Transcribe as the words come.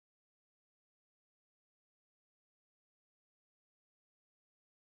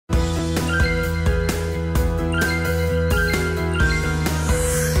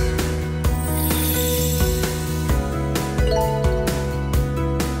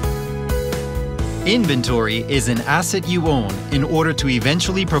Inventory is an asset you own in order to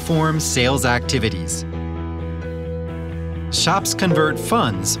eventually perform sales activities. Shops convert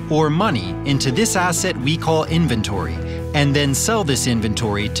funds or money into this asset we call inventory and then sell this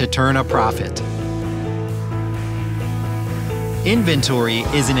inventory to turn a profit. Inventory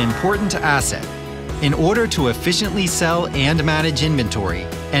is an important asset. In order to efficiently sell and manage inventory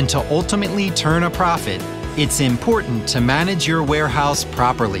and to ultimately turn a profit, it's important to manage your warehouse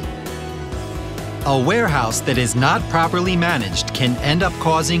properly. A warehouse that is not properly managed can end up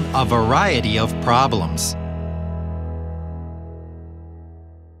causing a variety of problems.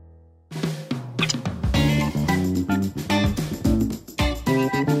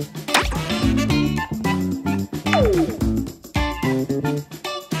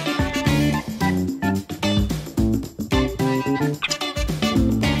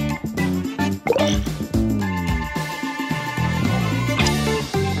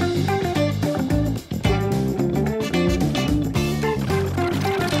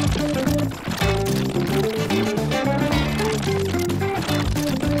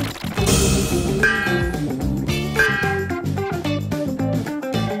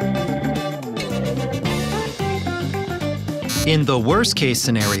 In the worst-case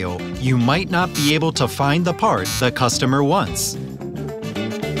scenario, you might not be able to find the part the customer wants.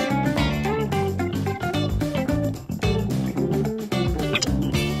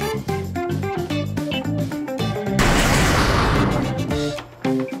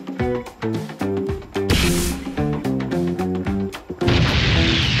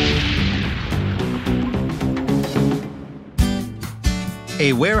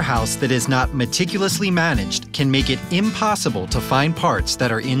 A warehouse that is not meticulously managed can make it impossible to find parts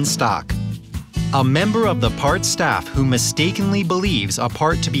that are in stock. A member of the parts staff who mistakenly believes a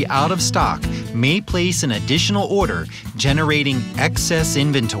part to be out of stock may place an additional order, generating excess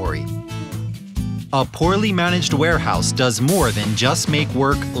inventory. A poorly managed warehouse does more than just make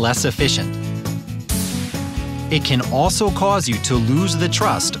work less efficient. It can also cause you to lose the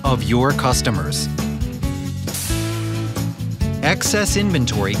trust of your customers. Excess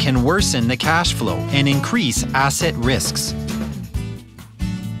inventory can worsen the cash flow and increase asset risks.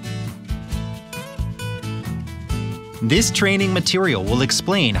 This training material will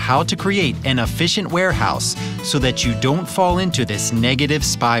explain how to create an efficient warehouse so that you don't fall into this negative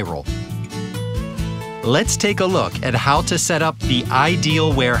spiral. Let's take a look at how to set up the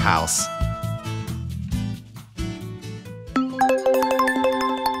ideal warehouse.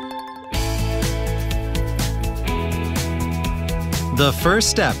 The first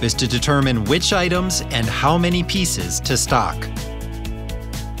step is to determine which items and how many pieces to stock.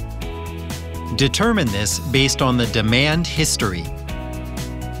 Determine this based on the demand history.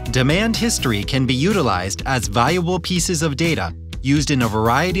 Demand history can be utilized as valuable pieces of data used in a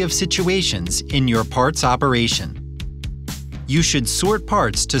variety of situations in your parts operation. You should sort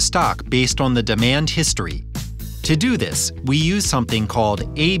parts to stock based on the demand history. To do this, we use something called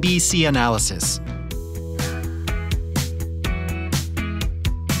ABC analysis.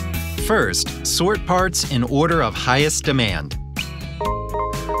 First, sort parts in order of highest demand.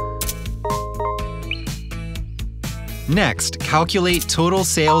 Next, calculate total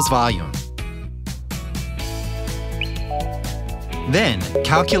sales volume. Then,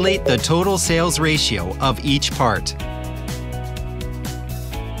 calculate the total sales ratio of each part.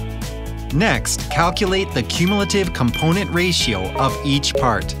 Next, calculate the cumulative component ratio of each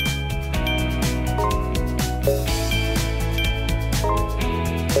part.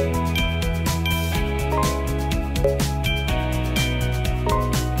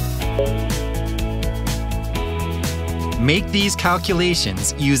 Make these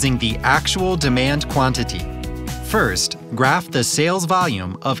calculations using the actual demand quantity. First, graph the sales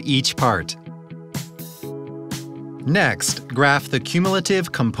volume of each part. Next, graph the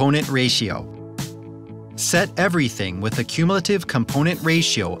cumulative component ratio. Set everything with a cumulative component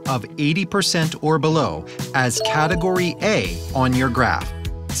ratio of 80% or below as category A on your graph.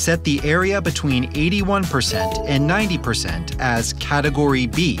 Set the area between 81% and 90% as category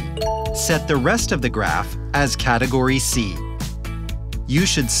B. Set the rest of the graph as category C. You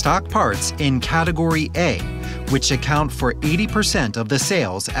should stock parts in category A, which account for 80% of the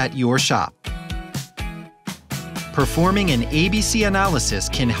sales at your shop. Performing an ABC analysis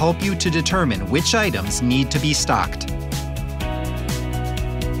can help you to determine which items need to be stocked.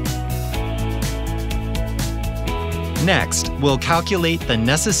 Next, we'll calculate the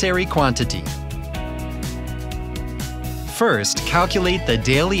necessary quantity. First, calculate the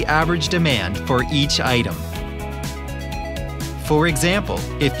daily average demand for each item. For example,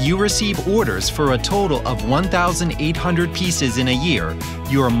 if you receive orders for a total of 1,800 pieces in a year,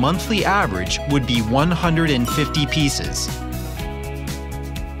 your monthly average would be 150 pieces.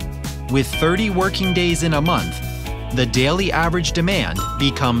 With 30 working days in a month, the daily average demand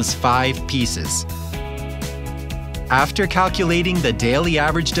becomes 5 pieces. After calculating the daily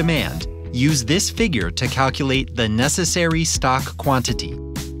average demand, use this figure to calculate the necessary stock quantity.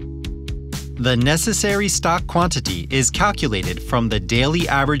 The necessary stock quantity is calculated from the daily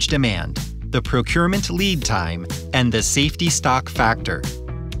average demand, the procurement lead time, and the safety stock factor.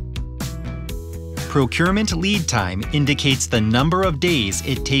 Procurement lead time indicates the number of days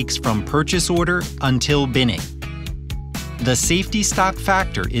it takes from purchase order until binning. The safety stock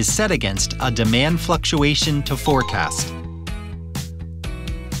factor is set against a demand fluctuation to forecast.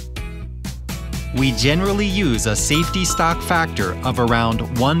 We generally use a safety stock factor of around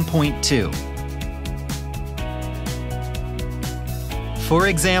 1.2. For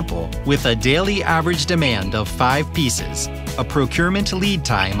example, with a daily average demand of 5 pieces, a procurement lead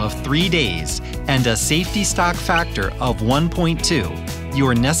time of 3 days, and a safety stock factor of 1.2,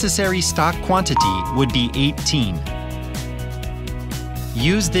 your necessary stock quantity would be 18.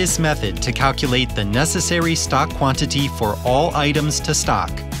 Use this method to calculate the necessary stock quantity for all items to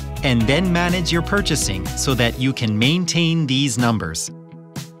stock, and then manage your purchasing so that you can maintain these numbers.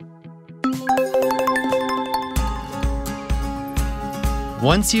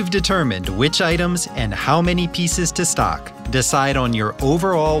 Once you've determined which items and how many pieces to stock, decide on your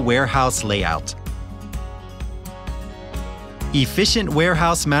overall warehouse layout. Efficient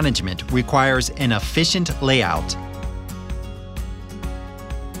warehouse management requires an efficient layout.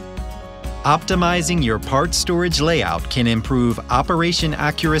 Optimizing your part storage layout can improve operation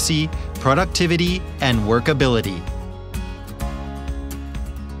accuracy, productivity, and workability.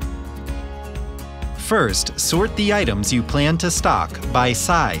 First, sort the items you plan to stock by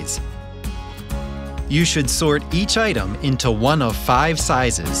size. You should sort each item into one of 5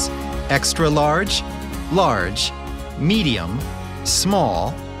 sizes: extra large, large, medium,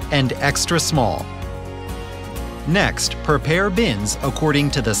 small, and extra small. Next, prepare bins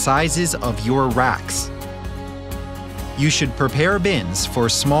according to the sizes of your racks. You should prepare bins for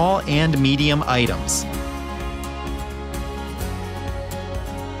small and medium items.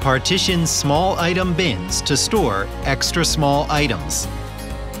 Partition small item bins to store extra small items.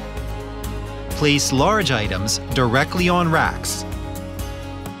 Place large items directly on racks.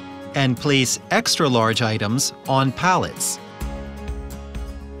 And place extra large items on pallets.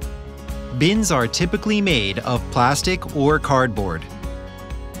 Bins are typically made of plastic or cardboard.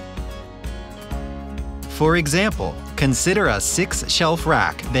 For example, consider a 6-shelf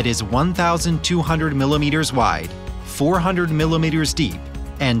rack that is 1,200 millimeters wide, 400 millimeters deep,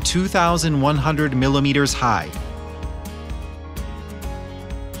 and 2,100 millimeters high.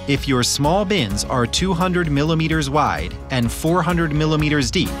 If your small bins are 200 millimeters wide and 400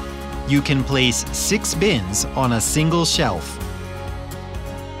 millimeters deep, you can place 6 bins on a single shelf.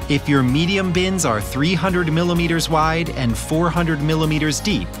 If your medium bins are 300 millimeters wide and 400 millimeters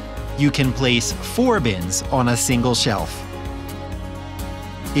deep, you can place 4 bins on a single shelf.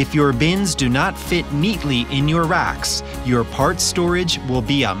 If your bins do not fit neatly in your racks, your part storage will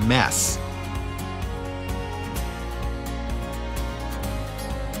be a mess.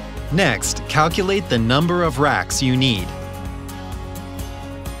 Next, calculate the number of racks you need.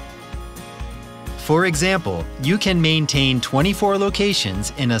 For example, you can maintain 24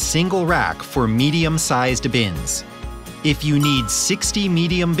 locations in a single rack for medium-sized bins. If you need 60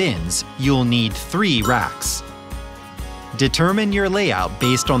 medium bins, you'll need 3 racks. Determine your layout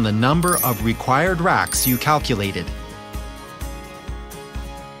based on the number of required racks you calculated.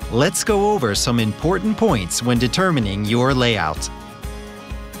 Let's go over some important points when determining your layout.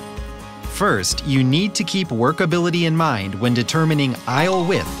 First, you need to keep workability in mind when determining aisle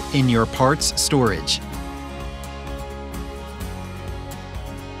width in your parts storage.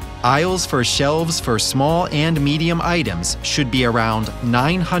 Aisles for shelves for small and medium items should be around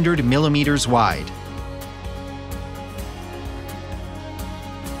 900 millimeters wide.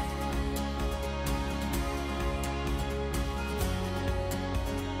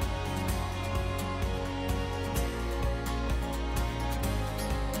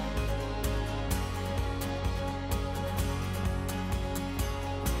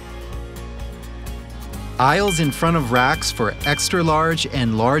 Aisles in front of racks for extra large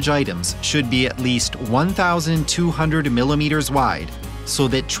and large items should be at least 1,200 millimeters wide so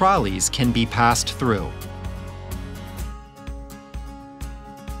that trolleys can be passed through.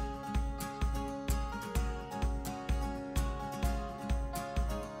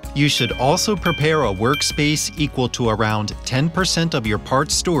 You should also prepare a workspace equal to around 10% of your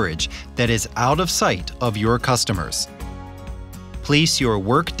parts storage that is out of sight of your customers. Place your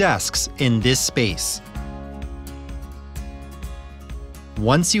work desks in this space.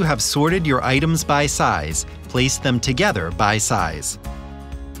 Once you have sorted your items by size, place them together by size.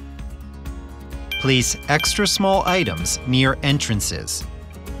 Place extra small items near entrances.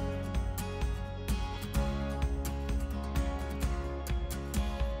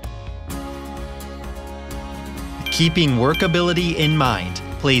 Keeping workability in mind,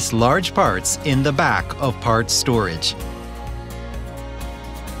 place large parts in the back of parts storage.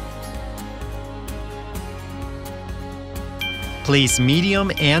 Place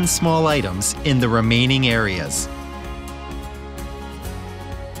medium and small items in the remaining areas.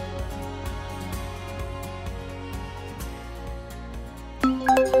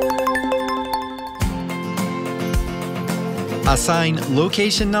 Assign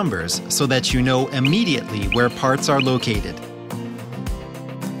location numbers so that you know immediately where parts are located.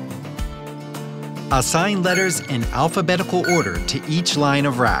 Assign letters in alphabetical order to each line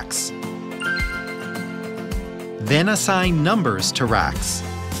of racks. Then assign numbers to racks.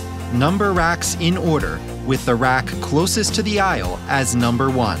 Number racks in order, with the rack closest to the aisle as number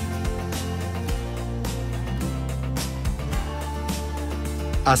 1.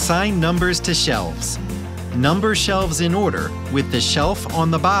 Assign numbers to shelves. Number shelves in order, with the shelf on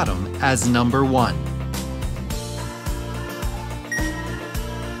the bottom as number 1.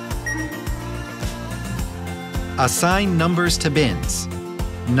 Assign numbers to bins.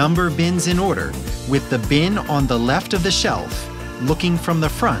 Number bins in order, with the bin on the left of the shelf, looking from the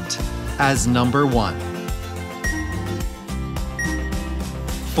front, as number 1.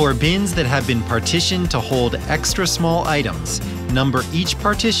 For bins that have been partitioned to hold extra small items, number each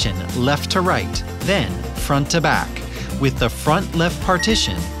partition left to right, then front to back, with the front left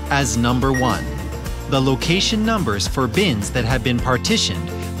partition as number 1. The location numbers for bins that have been partitioned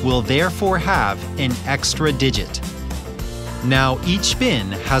will therefore have an extra digit. Now each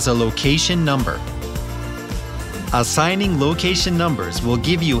bin has a location number. Assigning location numbers will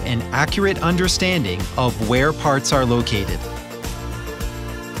give you an accurate understanding of where parts are located.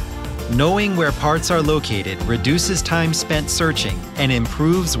 Knowing where parts are located reduces time spent searching and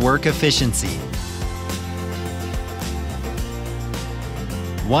improves work efficiency.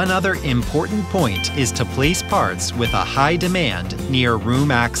 One other important point is to place parts with a high demand near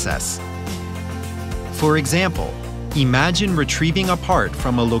room access. For example, imagine retrieving a part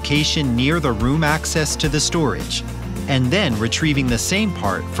from a location near the room access to the storage, and then retrieving the same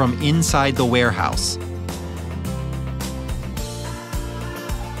part from inside the warehouse.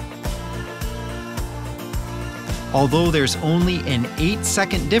 Although there's only an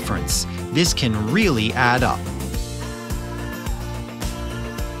 8-second difference, this can really add up.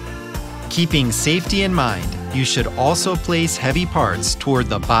 Keeping safety in mind, you should also place heavy parts toward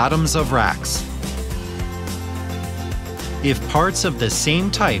the bottoms of racks. If parts of the same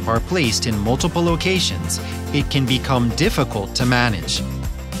type are placed in multiple locations, it can become difficult to manage.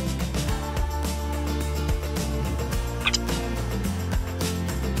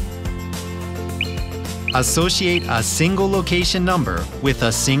 Associate a single location number with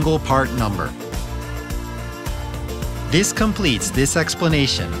a single part number. This completes this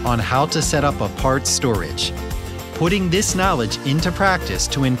explanation on how to set up a parts storage. Putting this knowledge into practice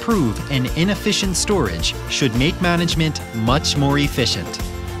to improve an inefficient storage should make management much more efficient.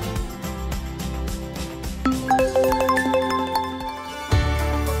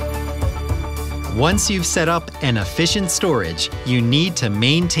 Once you've set up an efficient storage, you need to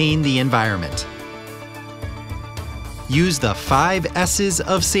maintain the environment. Use the 5 S's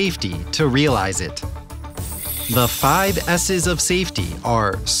of safety to realize it. The 5 S's of safety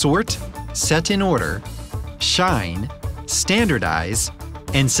are sort, set in order, shine, standardize,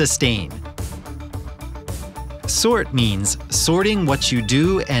 and sustain. Sort means sorting what you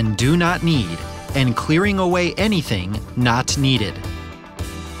do and do not need, and clearing away anything not needed.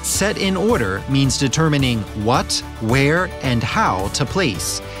 Set in order means determining what, where, and how to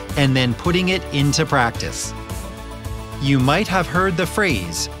place, and then putting it into practice. You might have heard the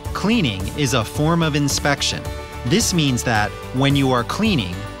phrase, cleaning is a form of inspection. This means that when you are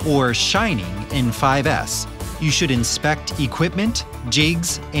cleaning, or shining in 5S, you should inspect equipment,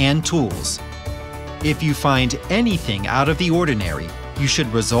 jigs, and tools. If you find anything out of the ordinary, you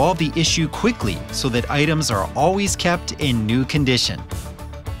should resolve the issue quickly so that items are always kept in new condition.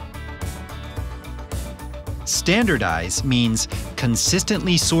 Standardize means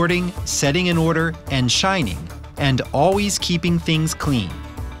consistently sorting, setting in order, and shining, and always keeping things clean.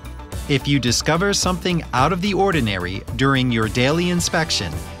 If you discover something out of the ordinary during your daily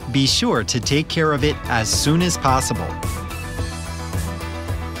inspection, Be sure to take care of it as soon as possible.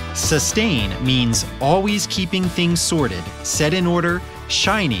 Sustain means always keeping things sorted, set in order,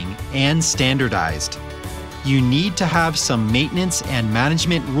 shining, and standardized. You need to have some maintenance and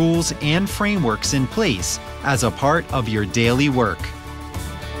management rules and frameworks in place as a part of your daily work.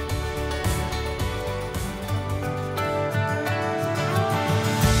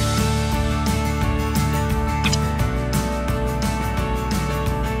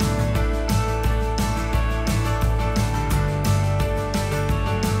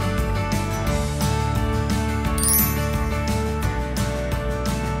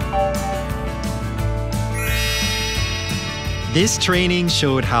 This training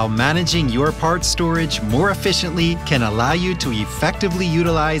showed how managing your parts storage more efficiently can allow you to effectively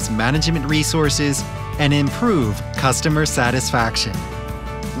utilize management resources and improve customer satisfaction.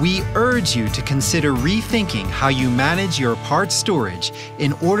 We urge you to consider rethinking how you manage your parts storage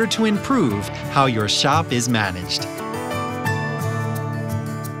in order to improve how your shop is managed.